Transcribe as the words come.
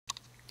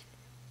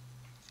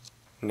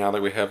Now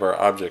that we have our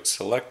object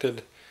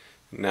selected,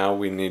 now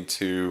we need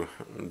to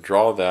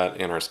draw that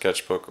in our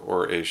sketchbook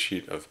or a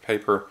sheet of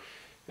paper,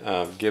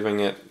 giving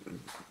it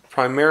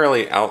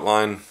primarily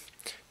outline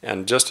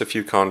and just a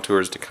few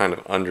contours to kind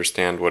of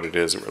understand what it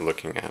is that we're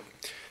looking at.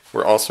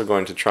 We're also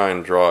going to try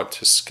and draw it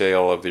to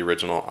scale of the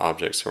original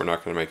object, so we're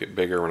not going to make it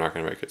bigger, we're not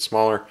going to make it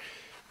smaller.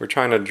 We're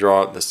trying to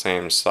draw it the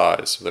same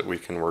size so that we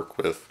can work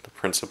with the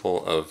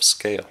principle of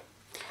scale.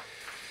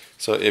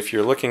 So if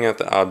you're looking at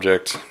the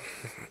object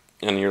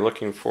and you're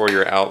looking for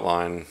your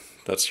outline,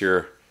 that's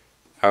your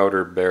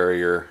outer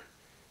barrier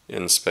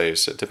in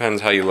space. It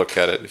depends how you look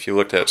at it. If you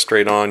looked at it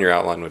straight on, your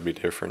outline would be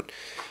different.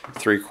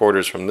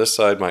 3/4 from this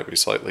side might be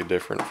slightly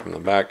different from the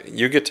back.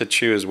 You get to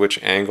choose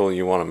which angle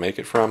you want to make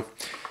it from.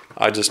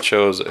 I just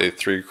chose a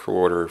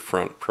 3/4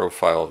 front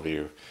profile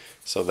view.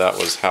 So that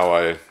was how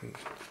I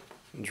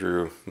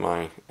drew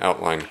my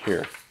outline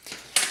here.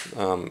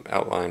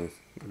 Outline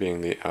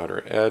being the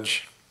outer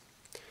edge.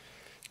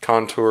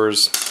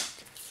 Contours.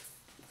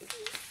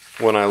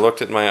 When I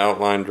looked at my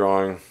outline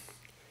drawing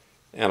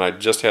and I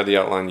just had the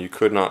outline, you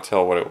could not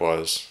tell what it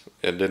was.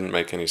 It didn't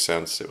make any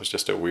sense. It was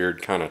just a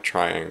weird kind of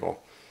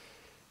triangle.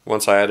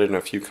 Once I added in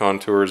a few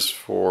contours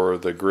for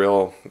the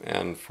grille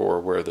and for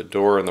where the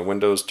door and the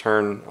windows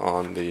turn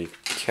on the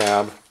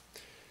cab,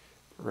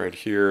 right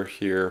here,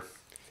 here,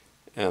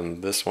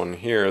 and this one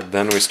here,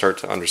 then we start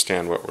to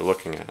understand what we're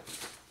looking at.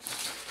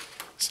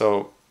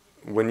 So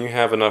when you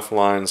have enough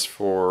lines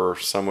for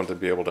someone to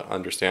be able to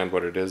understand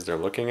what it is they're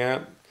looking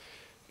at,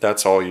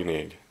 that's all you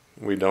need.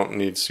 We don't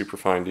need super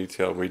fine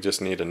detail. We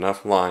just need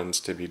enough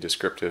lines to be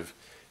descriptive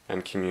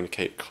and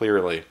communicate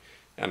clearly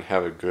and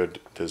have a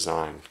good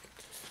design.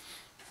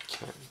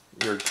 Okay.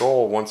 Your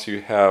goal, once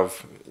you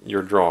have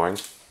your drawing,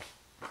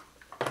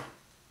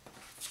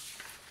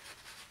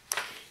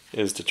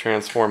 is to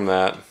transform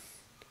that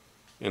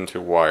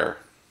into wire.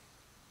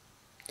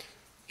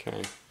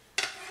 Okay.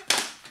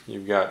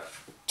 You've got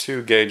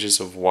 2 gauges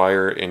of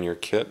wire in your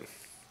kit.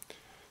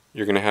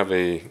 You're going to have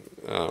a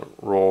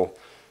roll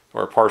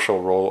or a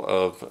partial roll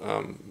of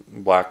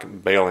black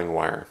baling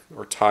wire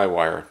or tie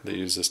wire. They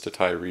use this to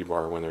tie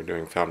rebar when they're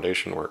doing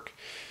foundation work.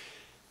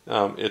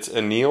 It's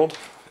annealed.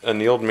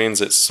 Annealed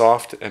means it's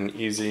soft and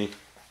easy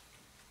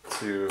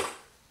to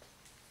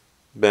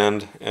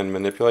bend and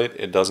manipulate.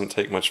 It doesn't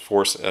take much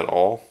force at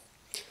all.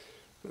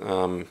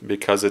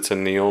 Because it's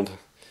annealed,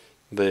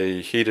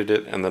 they heated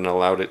it and then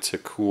allowed it to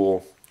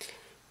cool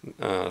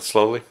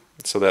slowly,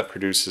 so that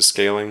produces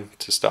scaling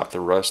to stop the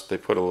rust. They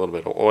put a little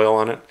bit of oil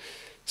on it,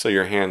 so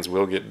your hands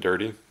will get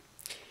dirty.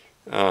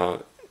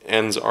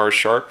 Ends are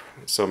sharp,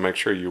 so make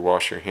sure you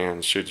wash your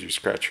hands should you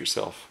scratch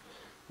yourself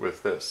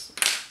with this.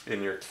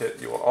 In your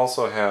kit, you will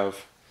also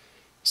have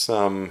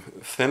some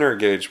thinner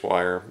gauge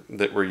wire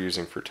that we're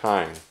using for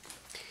tying.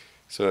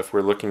 So if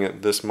we're looking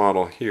at this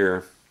model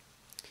here,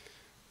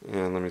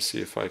 and let me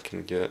see if I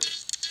can get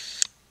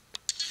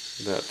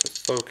that to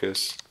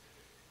focus,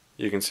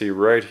 you can see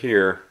right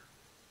here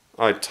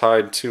I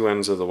tied 2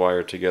 ends of the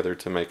wire together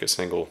to make a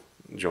single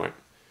joint.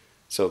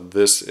 So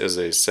this is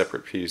a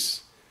separate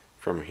piece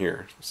from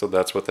here. So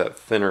that's what that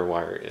thinner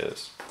wire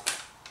is.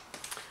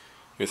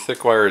 Your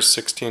thick wire is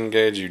 16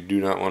 gauge. You do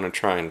not want to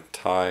try and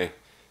tie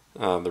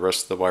the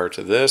rest of the wire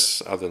to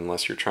this,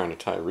 unless you're trying to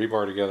tie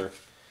rebar together.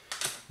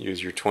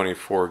 Use your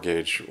 24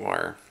 gauge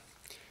wire.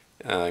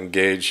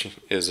 Gauge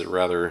is a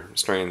rather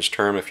strange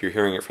term if you're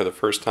hearing it for the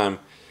first time,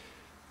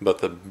 but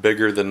the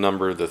bigger the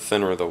number, the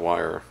thinner the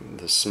wire.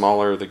 The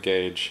smaller the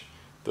gauge,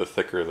 the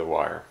thicker the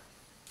wire.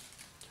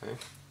 Okay.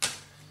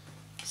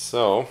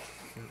 So,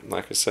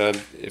 like I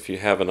said, if you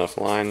have enough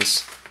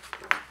lines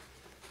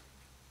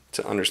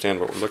to understand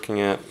what we're looking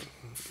at,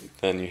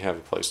 then you have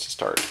a place to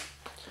start.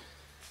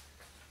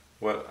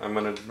 What I'm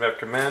going to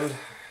recommend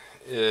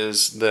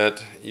is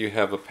that you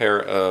have a pair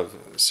of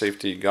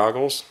safety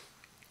goggles.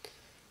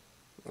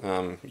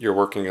 You're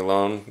working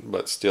alone,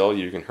 but still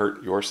you can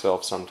hurt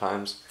yourself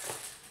sometimes.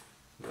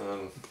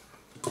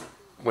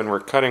 When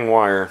we're cutting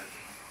wire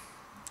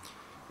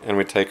and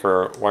we take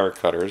our wire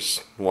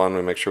cutters, one,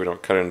 we make sure we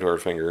don't cut into our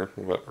finger,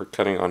 but we're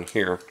cutting on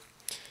here.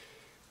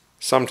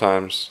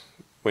 Sometimes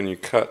when you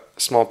cut a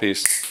small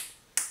piece,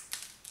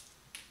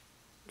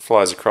 it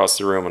flies across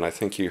the room, and I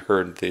think you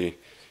heard the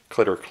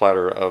clitter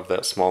clatter of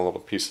that small little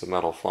piece of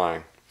metal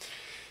flying.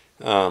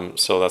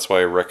 So that's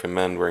why I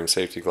recommend wearing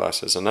safety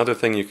glasses. Another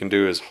thing you can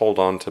do is hold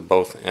on to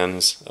both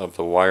ends of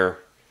the wire,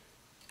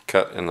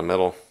 cut in the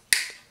middle.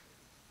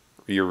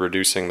 You're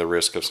reducing the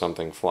risk of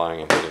something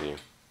flying and hitting you.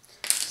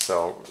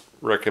 So,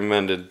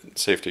 recommended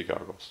safety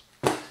goggles.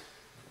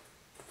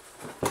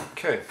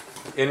 Okay,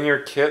 in your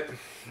kit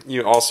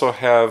you also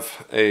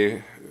have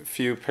a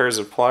few pairs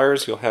of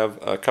pliers. You'll have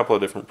a couple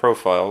of different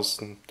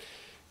profiles.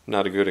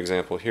 Not a good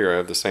example here, I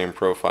have the same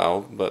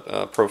profile,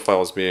 but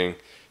profiles being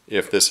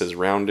if this is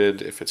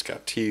rounded, if it's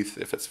got teeth,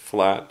 if it's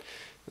flat.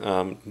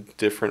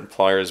 Different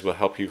pliers will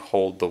help you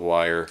hold the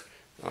wire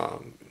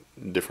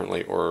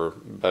differently or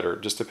better.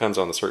 It just depends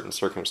on the certain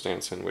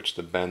circumstance in which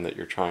the bend that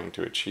you're trying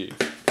to achieve.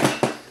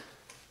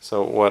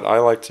 So what I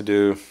like to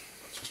do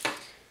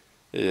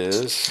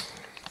is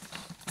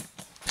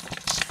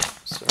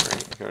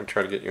going to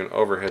try to get you an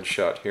overhead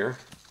shot here.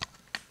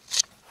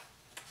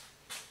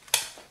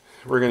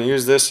 We're going to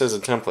use this as a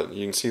template.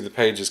 You can see the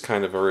page is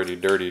kind of already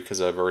dirty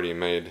because I've already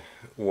made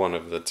one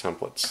of the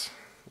templates.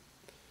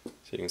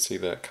 So you can see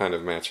that kind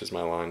of matches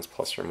my lines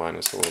plus or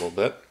minus a little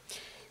bit,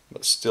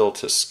 but still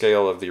to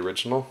scale of the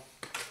original.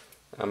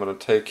 I'm going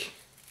to take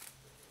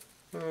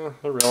a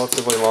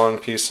relatively long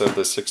piece of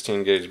the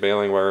 16 gauge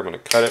baling wire. I'm going to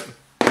cut it,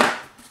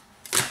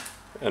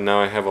 and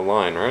now I have a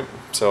line, right?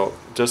 So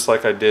just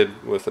like I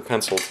did with the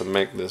pencil to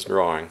make this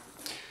drawing,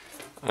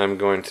 I'm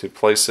going to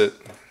place it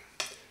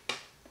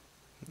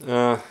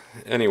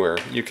anywhere.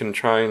 You can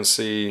try and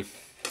see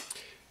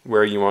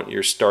where you want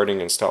your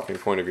starting and stopping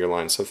point of your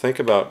line. So think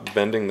about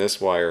bending this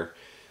wire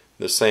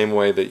the same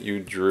way that you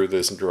drew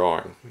this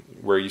drawing.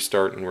 Where you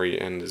start and where you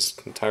end is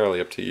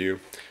entirely up to you.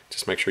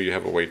 Just make sure you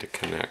have a way to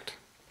connect.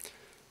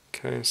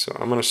 Okay, so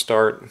I'm going to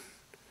start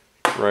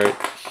right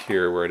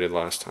here where I did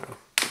last time.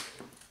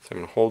 So I'm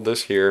going to hold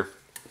this here.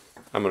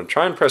 I'm going to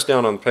try and press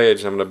down on the page,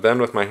 and I'm going to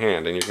bend with my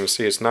hand, and you can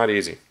see it's not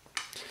easy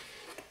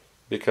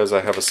because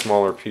I have a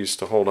smaller piece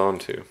to hold on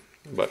to.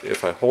 But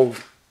if I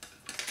hold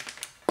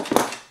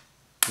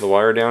the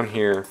wire down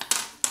here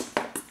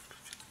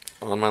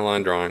on my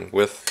line drawing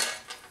with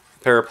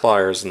a pair of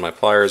pliers, and my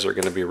pliers are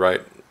going to be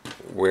right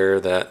where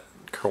that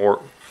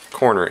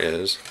corner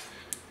is,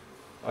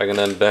 I can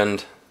then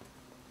bend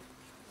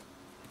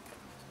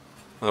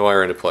the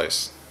wire into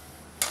place.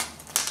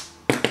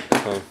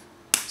 Okay.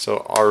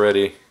 So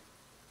already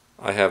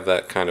I have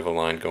that kind of a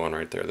line going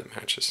right there that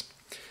matches.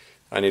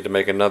 I need to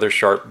make another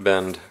sharp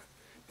bend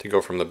to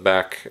go from the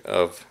back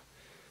of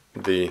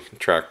the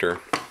tractor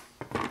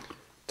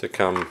to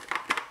come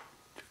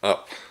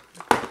up.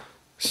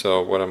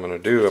 So what I'm going to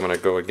do, I'm going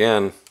to go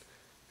again,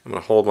 I'm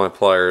going to hold my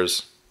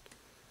pliers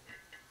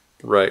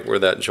right where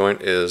that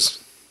joint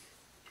is,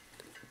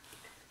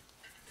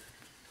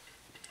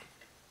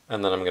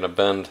 and then I'm going to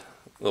bend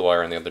the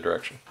wire in the other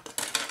direction.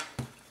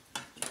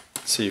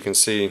 So you can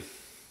see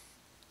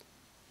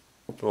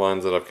the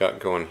lines that I've got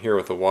going here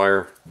with the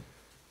wire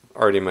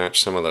already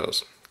match some of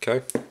those.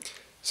 Okay,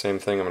 same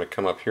thing, I'm going to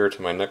come up here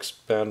to my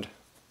next bend.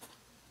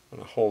 I'm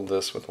going to hold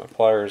this with my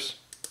pliers,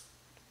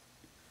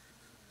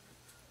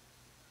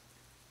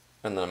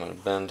 and then I'm going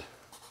to bend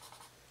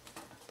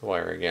the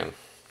wire again.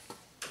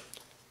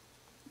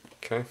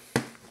 Okay.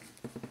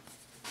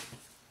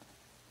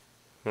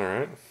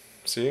 Alright,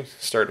 see,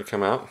 starting to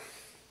come out.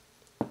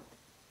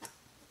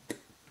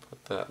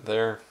 Put that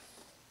there.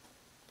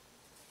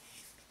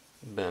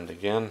 Bend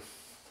again.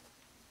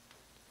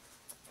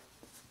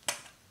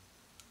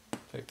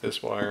 Take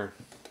this wire,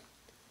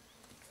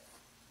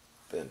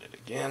 bend it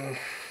again.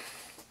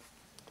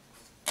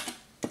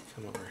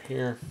 Come over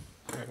here,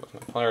 grab it with my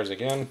pliers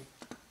again.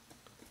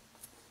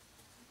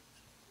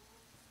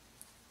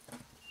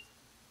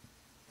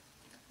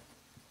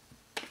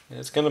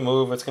 It's going to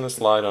move, it's going to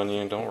slide on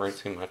you, don't worry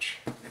too much.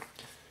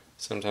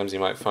 Sometimes you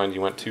might find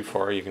you went too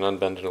far, you can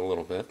unbend it a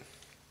little bit.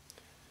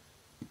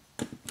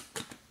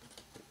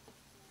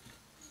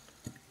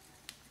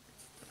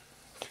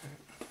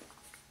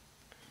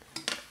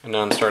 And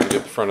now I'm starting to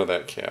get the front of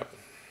that cap,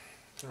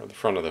 or the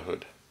front of the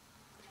hood.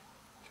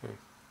 Okay.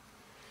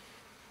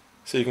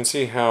 So you can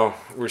see how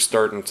we're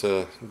starting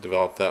to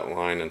develop that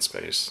line in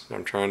space.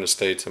 I'm trying to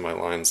stay to my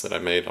lines that I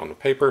made on the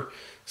paper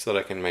so that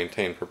I can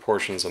maintain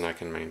proportions and I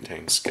can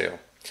maintain scale.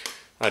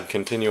 I'd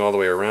continue all the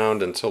way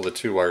around until the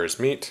two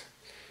wires meet,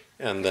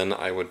 and then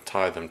I would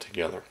tie them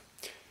together.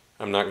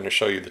 I'm not going to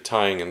show you the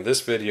tying in this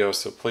video,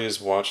 so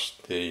please watch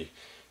the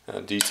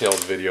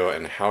detailed video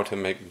on how to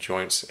make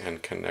joints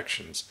and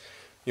connections.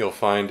 You'll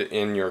find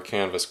in your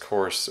Canvas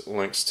course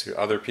links to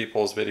other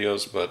people's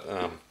videos, but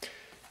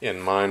in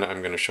mine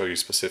I'm going to show you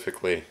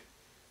specifically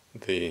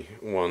the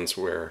ones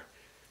where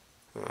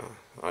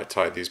I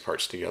tied these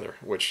parts together,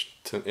 which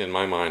in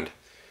my mind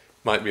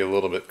might be a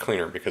little bit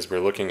cleaner because we're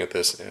looking at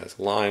this as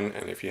line,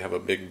 and if you have a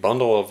big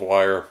bundle of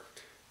wire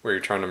where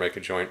you're trying to make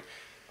a joint,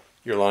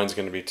 your line's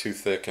going to be too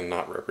thick and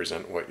not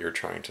represent what you're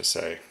trying to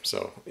say.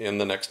 So in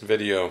the next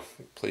video,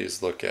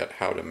 please look at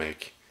how to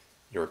make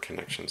your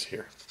connections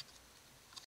here.